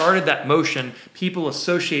they've started that motion, people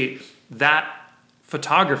associate that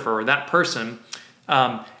photographer or that person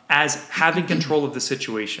as having control of the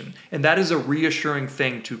situation. And that is a reassuring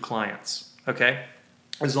thing to clients, okay?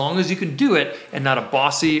 As long as you can do it in not a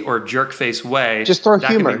bossy or jerk face way. Just throw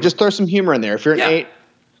humor. Just throw some humor in there. If you're an 8,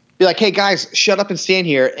 be like, hey, guys, shut up and stand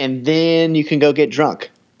here, and then you can go get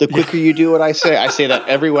drunk. The quicker you do what I say that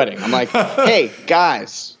every wedding. I'm like, hey,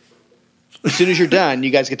 guys, as soon as you're done, you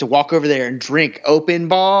guys get to walk over there and drink. Open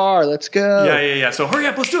bar. Let's go. Yeah. So hurry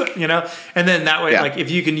up. Let's do it, And then that way, like, if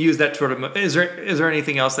you can use that sort of – is there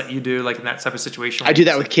anything else that you do, like, in that type of situation? I do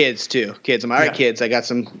that with kids, too. Kids. I'm all right, kids. I got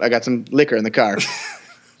some liquor in the car.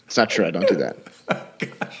 It's not true. I don't do that.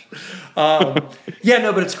 Gosh.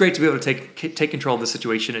 But it's great to be able to take control of the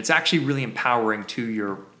situation. It's actually really empowering to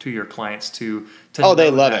your clients to they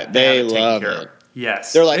love it. They love it.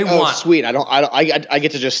 Yes, they're like, sweet. I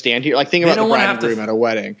get to just stand here. Like, think about the bride and groom at a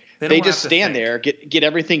wedding. They just stand there, get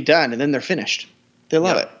everything done, and then they're finished. They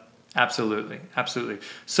love it. Absolutely.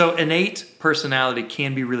 So innate personality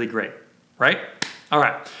can be really great, right? All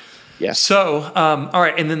right. Yeah. So, all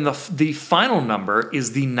right, and then the final number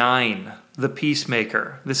is the 9, the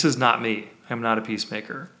peacemaker. This is not me. I'm not a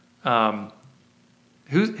peacemaker.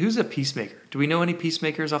 Who's a peacemaker? Do we know any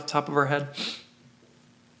peacemakers off the top of our head?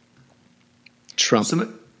 Trump.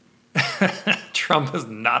 Trump is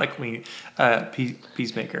not a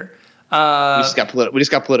peacemaker. We just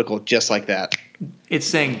got political just like that. It's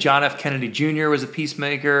saying John F. Kennedy Jr. was a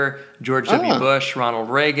peacemaker, George W. Bush, Ronald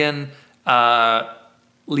Reagan,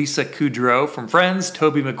 Lisa Kudrow from Friends,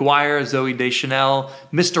 Tobey Maguire, Zooey Deschanel,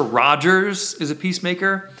 Mr. Rogers is a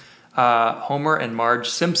peacemaker, Homer and Marge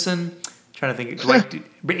Simpson. Trying to think,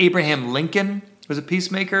 Abraham Lincoln was a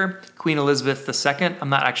peacemaker, Queen Elizabeth II. I'm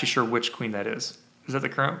not actually sure which queen that is. Is that the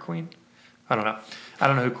current queen? I don't know. I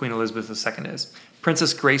don't know who Queen Elizabeth II is.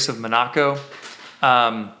 Princess Grace of Monaco.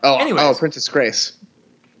 Princess Grace.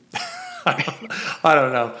 I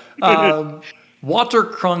don't know. Walter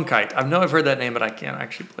Cronkite. I know I've heard that name, but I can't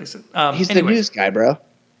actually place it. He's the news guy, bro.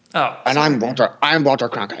 Oh, and I'm Walter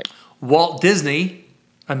Cronkite. Walt Disney,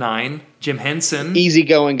 a 9. Jim Henson,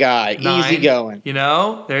 easygoing guy, 9. Easygoing.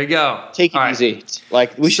 There you go. Take it easy.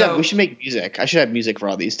 Like we should make music. I should have music for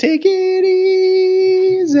all these. Take it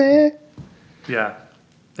easy. Yeah,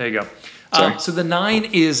 there you go. So the 9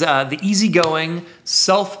 is the easygoing,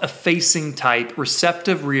 self-effacing type,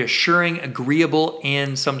 receptive, reassuring, agreeable,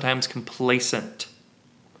 and sometimes complacent.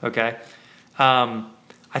 Okay. I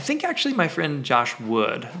think actually my friend Josh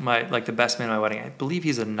Wood, the best man at my wedding, I believe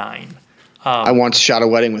he's a 9. I once shot a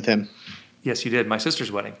wedding with him. Yes, you did. My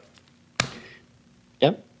sister's wedding.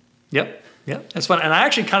 Yep. That's fun. And I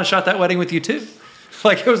actually kind of shot that wedding with you too.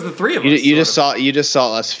 Like, it was the 3 of us. You just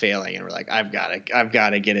saw us failing, and we're like, I've got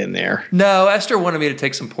to get in there. No, Esther wanted me to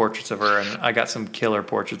take some portraits of her, and I got some killer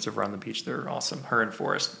portraits of her on the beach. They're awesome. Her and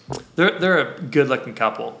Forrest. They're a good looking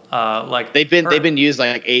couple. They've been used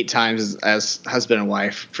like 8 times as husband and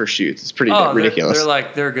wife for shoots. It's pretty ridiculous.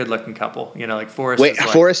 They're a good looking couple. Like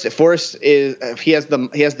Forrest. Forrest is he has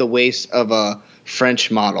the waist of a French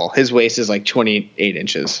model. His waist is like 28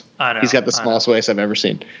 inches. I know. He's got the smallest waist I've ever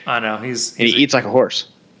seen. I know. He eats like a horse.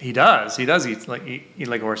 He does eat like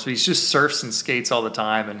a horse. So he just surfs and skates all the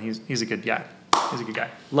time, and he's a good guy. He's a good guy.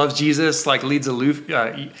 Loves Jesus. Like leads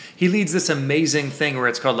he leads this amazing thing where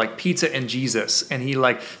it's called like Pizza and Jesus, and he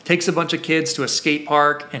like takes a bunch of kids to a skate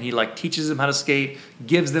park, and he like teaches them how to skate,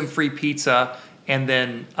 gives them free pizza, and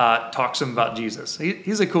then talks to them about Jesus.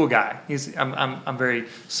 He's a cool guy. I'm very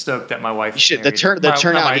stoked that my wife. The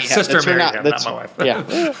turnout. My sister married him, not my wife.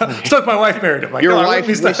 Yeah, stoked my wife married him. Like, your wife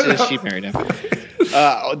wishes she married him.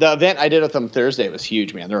 The event I did with them Thursday was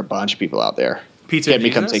huge, man. There were a bunch of people out there. Pizza Had me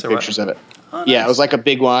come Jesus, take pictures of it. Oh, nice. Yeah, it was like a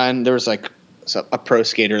big one. There was like a pro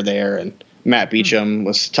skater there, and Matt Beecham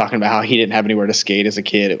was talking about how he didn't have anywhere to skate as a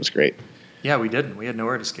kid. It was great. Yeah, we didn't. We had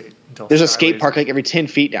nowhere to skate. There's a skate park like every 10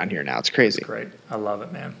 feet down here now. It's crazy. It's great. I love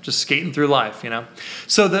it, man. Just skating through life,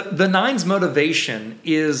 So the Nine's motivation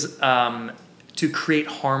is to create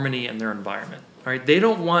harmony in their environment. Right? They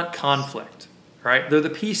don't want conflict. Right? They're the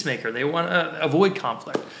peacemaker. They want to avoid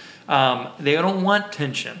conflict. They don't want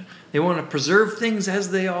tension. They want to preserve things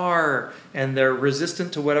as they are, and they're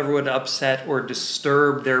resistant to whatever would upset or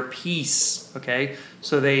disturb their peace. Okay,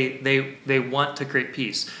 so they want to create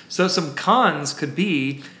peace. So some cons could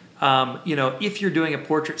be, if you're doing a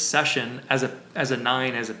portrait session as a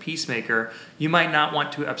 9, as a peacemaker, you might not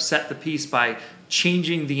want to upset the peace by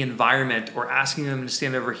changing the environment or asking them to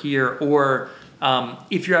stand over here, or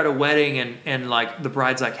if you're at a wedding and like the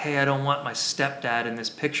bride's like, hey, I don't want my stepdad in this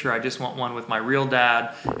picture. I just want one with my real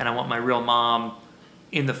dad, and I want my real mom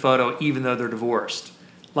in the photo, even though they're divorced.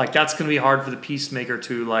 Like that's going to be hard for the peacemaker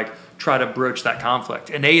to like try to broach that conflict.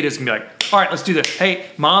 And 8 is going to be like, all right, let's do this. Hey,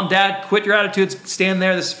 mom, dad, quit your attitudes. Stand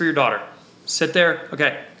there. This is for your daughter. Sit there.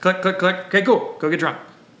 Okay. Click, click, click. Okay, cool. Go get drunk.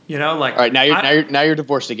 All right, now you're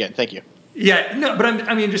divorced again. Thank you. Yeah, no, but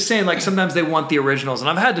I'm just saying, like, sometimes they want the originals, and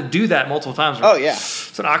I've had to do that multiple times. Oh, yeah.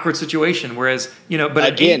 It's an awkward situation, whereas, but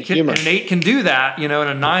again, an 8 can do that, and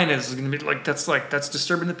a 9 is going to be like, that's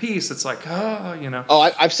disturbing the peace. It's like,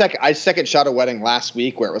 Oh, I second shot a wedding last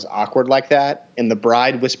week where it was awkward like that, and the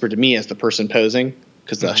bride whispered to me as the person posing,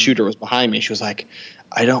 because the shooter was behind me. She was like,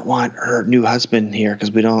 I don't want her new husband here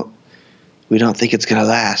because we don't think it's going to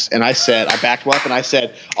last. And I backed up and I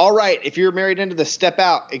said, all right, if you're married into this, step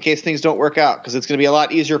out in case things don't work out, because it's going to be a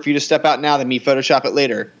lot easier for you to step out now than me Photoshop it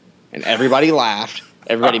later. And everybody laughed.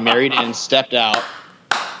 Everybody married in, stepped out.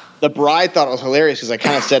 The bride thought it was hilarious because I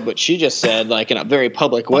kind of said what she just said, like in a very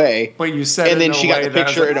public way. But you said and then she got the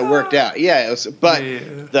picture and it worked out. Yeah, it was. But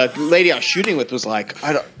the lady I was shooting with was like,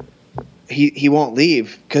 he won't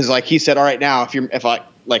leave, because like he said, all right, now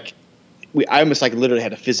I almost like literally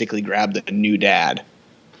had to physically grab the new dad.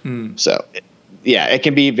 So, it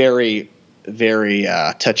can be very, very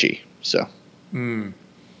touchy. So,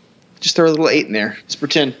 just throw a little 8 in there. Just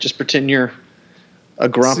pretend you're a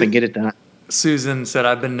grump and get it done. Susan said,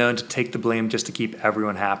 I've been known to take the blame just to keep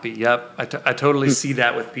everyone happy. Yep, I totally see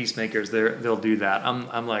that with peacemakers. They'll do that.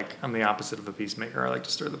 I'm the opposite of a peacemaker. I like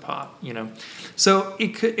to stir the pot, So it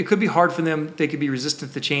could be hard for them. They could be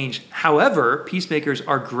resistant to change. However, peacemakers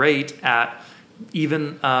are great at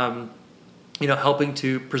even helping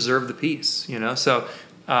to preserve the peace. So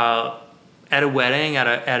at a wedding,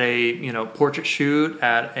 at a portrait shoot,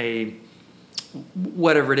 at a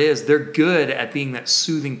whatever it is, they're good at being that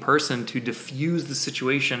soothing person to diffuse the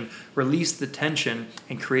situation, release the tension,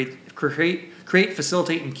 and create,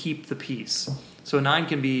 facilitate, and keep the peace. So a 9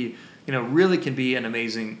 can be, really can be an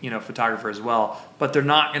amazing, photographer as well, but they're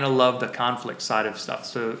not going to love the conflict side of stuff.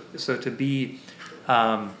 So to be,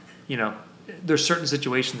 there's certain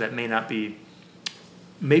situations that may not be,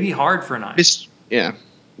 maybe hard for a 9.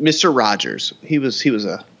 Mr. Rogers, he was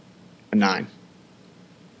a 9.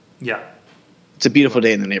 Yeah. It's a beautiful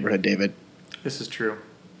day in the neighborhood, David. This is true.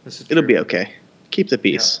 It'll be okay. Keep the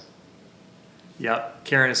peace. Yeah.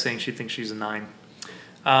 Karen is saying she thinks she's a 9.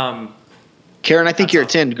 Karen, I think you're a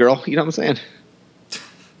 10, girl. You know what I'm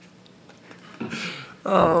saying?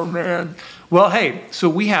 Oh, man. Well, hey, so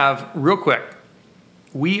we have, real quick,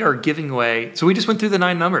 we are giving away, so we just went through the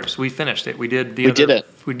 9 numbers. We finished it. We did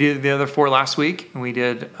the other 4 last week, and we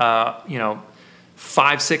did, 5,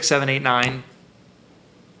 6, 7, 8, 9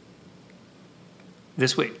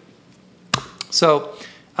 this week. So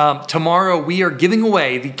tomorrow we are giving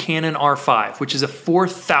away the Canon R5, which is a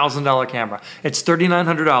 $4,000 camera. It's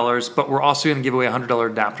 $3,900, but we're also going to give away a $100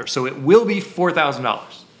 adapter. So it will be $4,000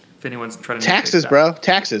 if anyone's trying to taxes, bro.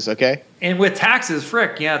 Taxes, okay. And with taxes,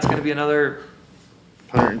 frick, yeah, it's going to be another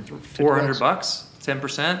 $400,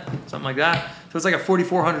 10%, something like that. So it's like a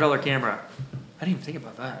 $4,400 camera. I didn't even think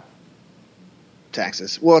about that.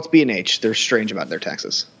 Taxes. Well, it's B&H. They're strange about their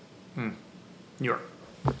taxes. New York.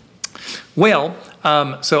 Well,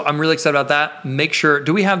 so I'm really excited about that. Make sure,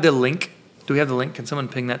 do we have the link? Do we have the link? Can someone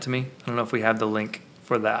ping that to me? I don't know if we have the link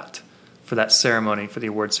for that ceremony, for the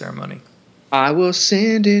award ceremony. I will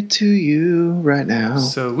send it to you right now.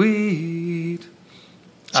 Sweet.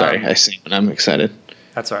 Sorry, I sing when I'm excited.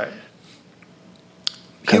 That's all right.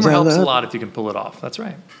 Humor helps a lot if you can pull it off. That's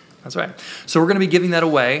right. So we're going to be giving that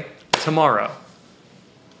away tomorrow.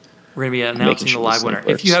 We're going to be announcing the live winner.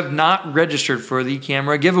 If you have not registered for the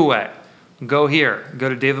camera giveaway, go here. Go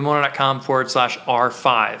to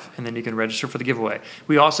davidmona.com/R5, and then you can register for the giveaway.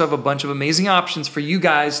 We also have a bunch of amazing options for you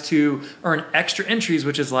guys to earn extra entries,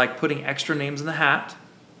 which is like putting extra names in the hat,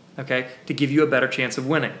 okay, to give you a better chance of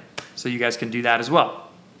winning. So you guys can do that as well.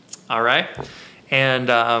 All right? And,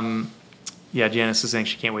 Janice is saying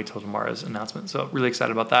she can't wait till tomorrow's announcement. So really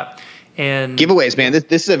excited about that. And giveaways, man.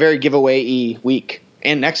 This is a very giveaway-y week.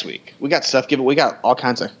 And next week. We got stuff we got all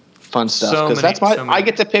kinds of fun stuff. Because I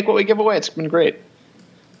get to pick what we give away. It's been great.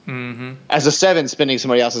 Mm-hmm. As a 7 spending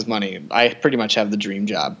somebody else's money, I pretty much have the dream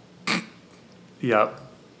job. Yep.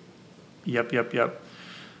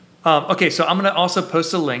 Okay, so I'm going to also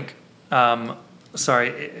post a link.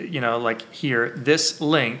 Here. This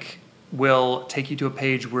link will take you to a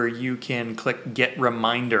page where you can click Get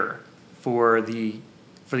Reminder for the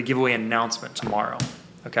giveaway announcement tomorrow.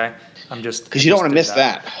 Okay, because you don't want to miss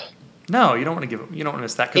that. No, you don't want to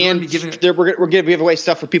miss that. And we're going to give away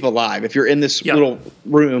stuff for people live. If you're in this little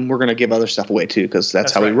room, we're going to give other stuff away too, because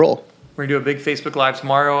that's how we roll. We're going to do a big Facebook Live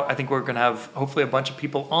tomorrow. I think we're going to have hopefully a bunch of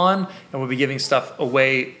people on, and we'll be giving stuff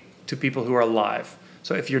away to people who are live.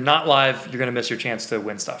 So if you're not live, you're going to miss your chance to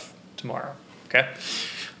win stuff tomorrow. Okay.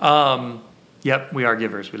 Yep, we are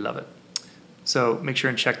givers. We love it. So make sure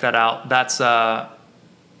and check that out. That's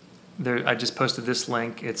there. I just posted this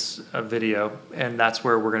link. It's a video, and that's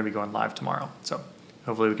where we're going to be going live tomorrow. So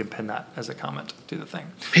hopefully we can pin that as a comment to the thing.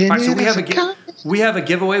 All right, so we have a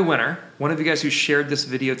giveaway winner. One of you guys who shared this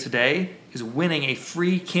video today is winning a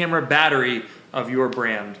free camera battery of your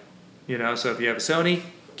brand. So if you have a Sony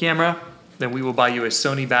camera, then we will buy you a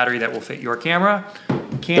Sony battery that will fit your camera.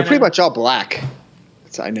 They're pretty much all black.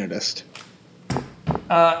 That's what I noticed.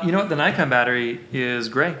 You know what? The Nikon battery is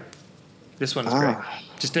gray. This one's gray.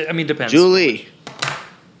 Depends. Julie.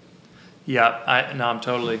 Yeah, I'm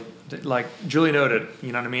totally Julie noted.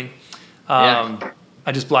 You know what I mean?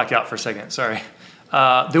 I just blacked out for a second. Sorry.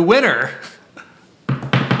 The winner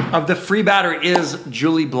of the free battery is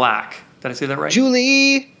Julie Black. Did I say that right?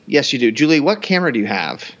 Julie. Yes, you do. Julie, what camera do you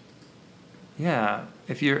have? Yeah,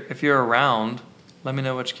 if you're around, let me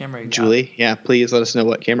know which camera you got. Julie, yeah, please let us know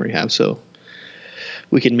what camera you have so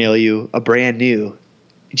we can mail you a brand new,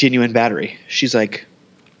 genuine battery. She's like,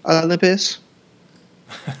 Olympus?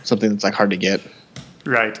 Something that's hard to get.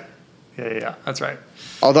 Right. Yeah, that's right.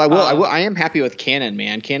 Although I am happy with Canon,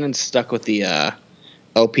 man. Canon's stuck with the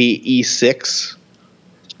LPE6.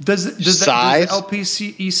 Does size? The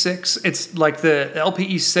LPE6, it's like the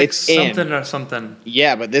LPE6 something or something.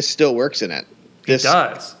 Yeah, but this still works in it. It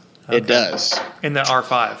does. Okay. It does. In the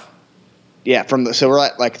R5. Yeah, so we're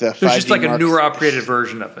at like the 5D There's just like a newer upgraded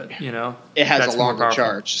version of it, It has a longer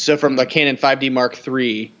charge. So from the Canon 5D Mark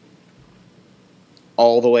III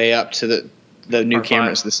all the way up to the new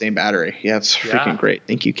camera is the same battery. Yeah, it's freaking great.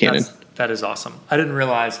 Thank you, Canon. That is awesome. I didn't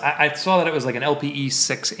realize. I saw that it was like an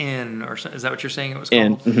LPE6N or is that what you're saying it was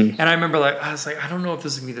called? Mm-hmm. And I remember I was like, I don't know if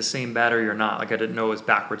this is going to be the same battery or not. I didn't know it was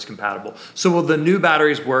backwards compatible. So will the new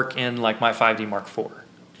batteries work in my 5D Mark IV? Do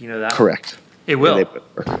you know that? Correct. It will. Yeah, they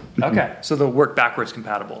work. Mm-hmm. Okay. So they'll work backwards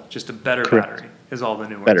compatible. Just a better battery is all the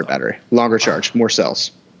new ones. Better battery. Longer charge. More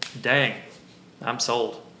cells. Dang. I'm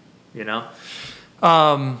sold.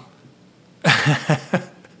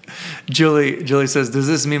 Julie says, does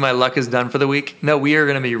this mean my luck is done for the week? No, we are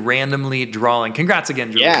going to be randomly drawing. Congrats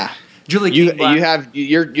again, Julie. Yeah. Julie, you have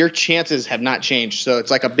your chances have not changed. So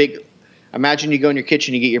it's like imagine you go in your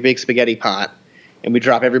kitchen, you get your big spaghetti pot, and we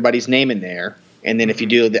drop everybody's name in there. And then if you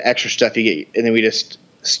do the extra stuff, you get, and then we just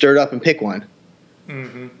stir it up and pick one.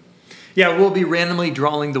 Mm-hmm. Yeah, we'll be randomly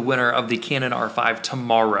drawing the winner of the Canon R5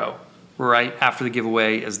 tomorrow, right after the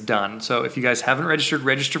giveaway is done. So if you guys haven't registered,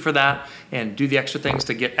 register for that and do the extra things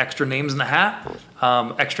to get extra names in the hat,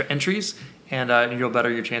 extra entries, and you'll better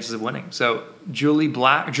your chances of winning. So Julie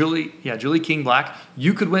King Black,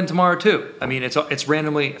 you could win tomorrow too. I mean, it's a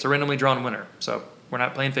randomly drawn winner. So we're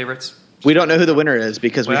not playing favorites. We don't know who the winner is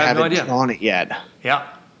because we haven't drawn it yet. Yeah.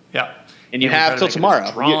 And you have till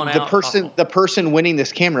tomorrow. The person winning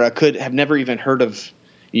this camera could have never even heard of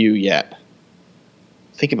you yet.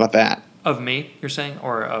 Think about that. Of me, you're saying,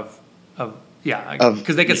 or of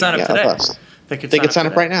because they could sign up today. Of us. They could sign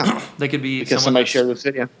up right now. They could be because somebody shared this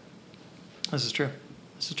video. This is true.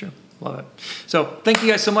 Love it. So thank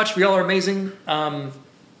you guys so much. Y'all are amazing.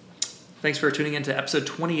 Thanks for tuning in to episode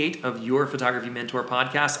 28 of Your Photography Mentor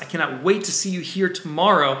podcast. I cannot wait to see you here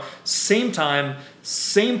tomorrow, same time,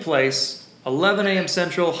 same place, 11 a.m.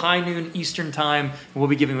 Central, high noon Eastern time. And we'll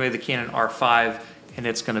be giving away the Canon R5, and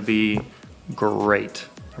it's going to be great.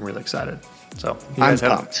 I'm really excited. So I'm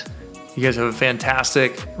pumped. You guys have a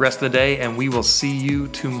fantastic rest of the day, and we will see you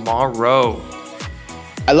tomorrow.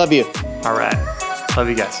 I love you. All right. Love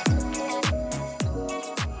you guys.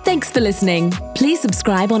 Thanks for listening. Please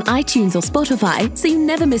subscribe on iTunes or Spotify so you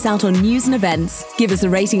never miss out on news and events. Give us a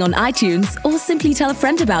rating on iTunes or simply tell a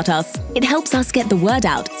friend about us. It helps us get the word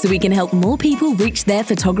out so we can help more people reach their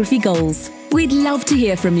photography goals. We'd love to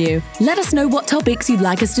hear from you. Let us know what topics you'd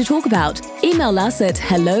like us to talk about. Email us at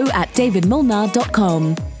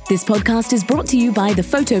hello@davidmolnar.com. This podcast is brought to you by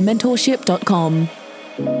thephotomentorship.com.